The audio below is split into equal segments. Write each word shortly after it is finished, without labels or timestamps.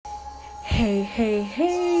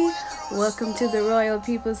Hey, welcome to the Royal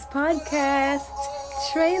People's Podcast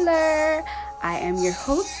trailer. I am your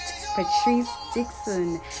host, Patrice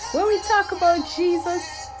Dixon, where we talk about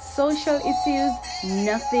Jesus, social issues,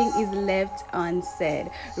 nothing is left unsaid.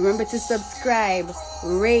 Remember to subscribe,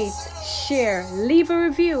 rate, share, leave a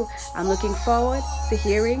review. I'm looking forward to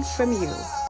hearing from you.